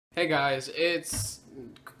Hey guys,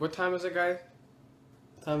 what time is it, guys?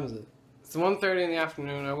 What time is it? It's 1:30 in the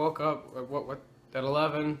afternoon. I woke up at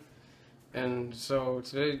 11, and so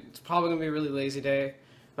today it's probably gonna be a really lazy day.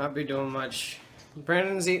 Not be doing much.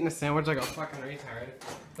 Brandon's eating a sandwich like a fucking retard.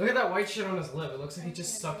 Look at that white shit on his lip. It looks like he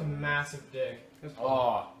just sucked a massive dick.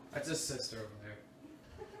 Oh, that's his sister over there.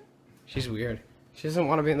 She's weird. She doesn't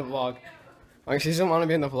want to be in the vlog. Like, she doesn't want to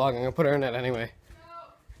be in the vlog. I'm gonna put her in it anyway.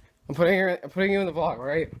 I'm putting you in the vlog,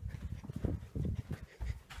 right?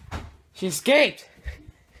 She escaped!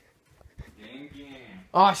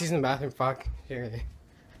 Oh, she's in the bathroom, fuck.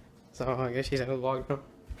 So, I guess she's in the vlog now.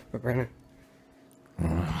 But Brandon.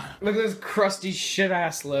 Look at those crusty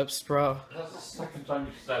shit-ass lips, bro. That's the second time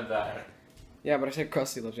you said that. Yeah, but I said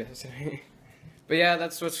crusty lips yesterday. But yeah,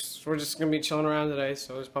 we're just gonna be chilling around today,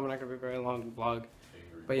 so it's probably not gonna be a very long vlog.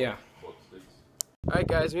 But yeah. Alright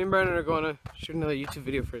guys, me and Brandon are going to shoot another YouTube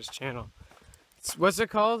video for his channel. What's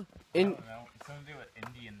it called? I don't know. It's something to do with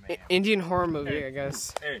Indian man. Indian horror movie, I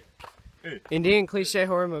guess. Hey. Indian cliche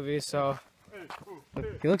horror movie, so...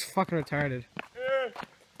 He looks fucking retarded.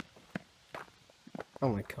 Oh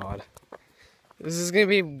my god. This is gonna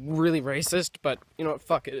be really racist, but you know what,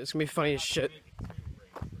 fuck it. It's gonna be funny as shit.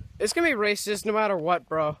 It's gonna be racist no matter what,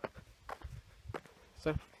 bro.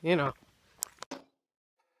 So, you know.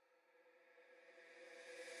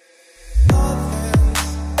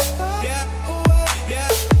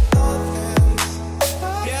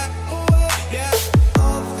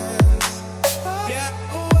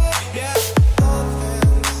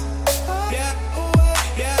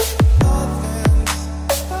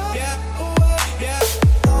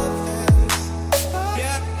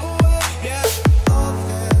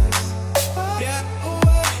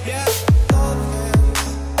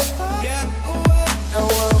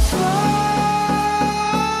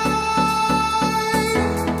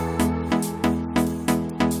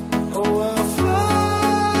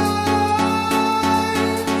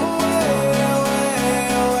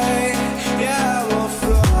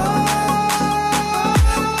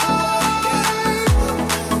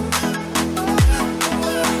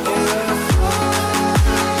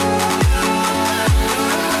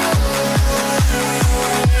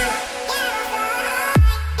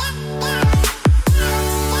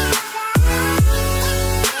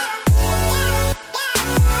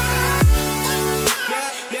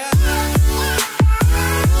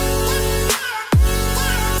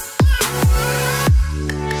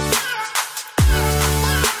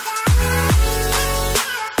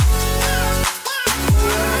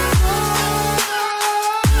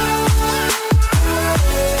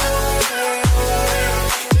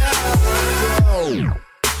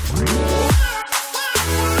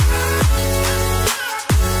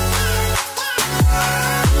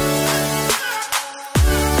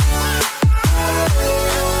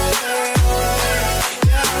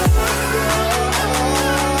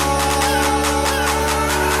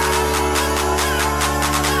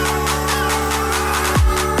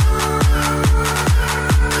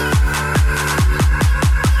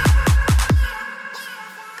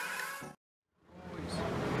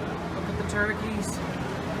 Turkeys.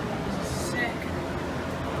 Sick.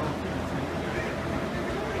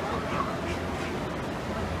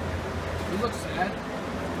 You look sad.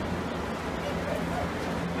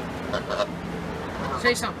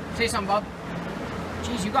 Say something. Say something, bub.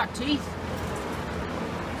 Jeez, you got teeth.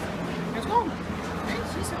 Let's go. Hey,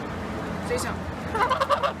 say something. Say something.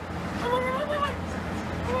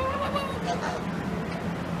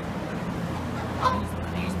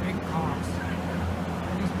 These big cocks.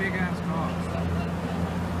 These big ass cocks.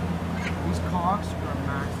 These cocks are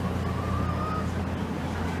massive.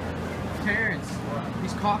 Terrence,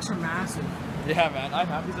 these cocks are massive. Yeah, man. I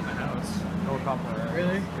have these in my house. No couple.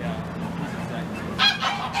 Really? Yeah.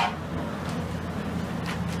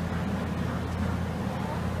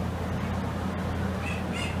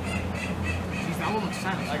 Jeez, that one looks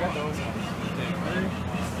sad. I got those ones. Really?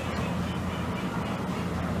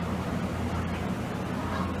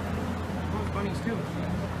 Bunnies too.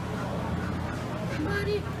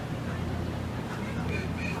 Buddy.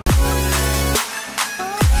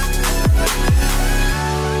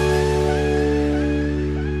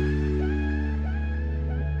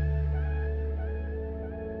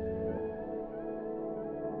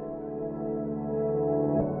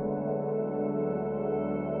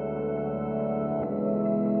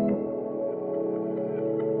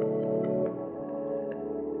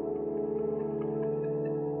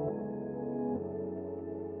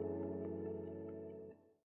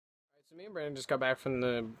 So me and Brandon just got back from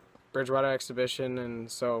the Bridgewater exhibition,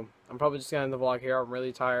 and so I'm probably just gonna end the vlog here. I'm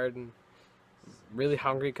really tired, and really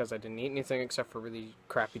hungry because I didn't eat anything except for really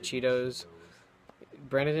crappy Cheetos.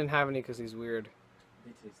 Brandon didn't have any because he's weird.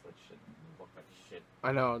 They taste like shit. Look like shit.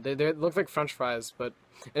 I know, they look like French fries, but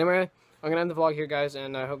anyway, I'm gonna end the vlog here, guys,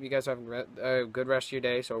 and I hope you guys have a good rest of your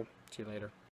day. So see you later.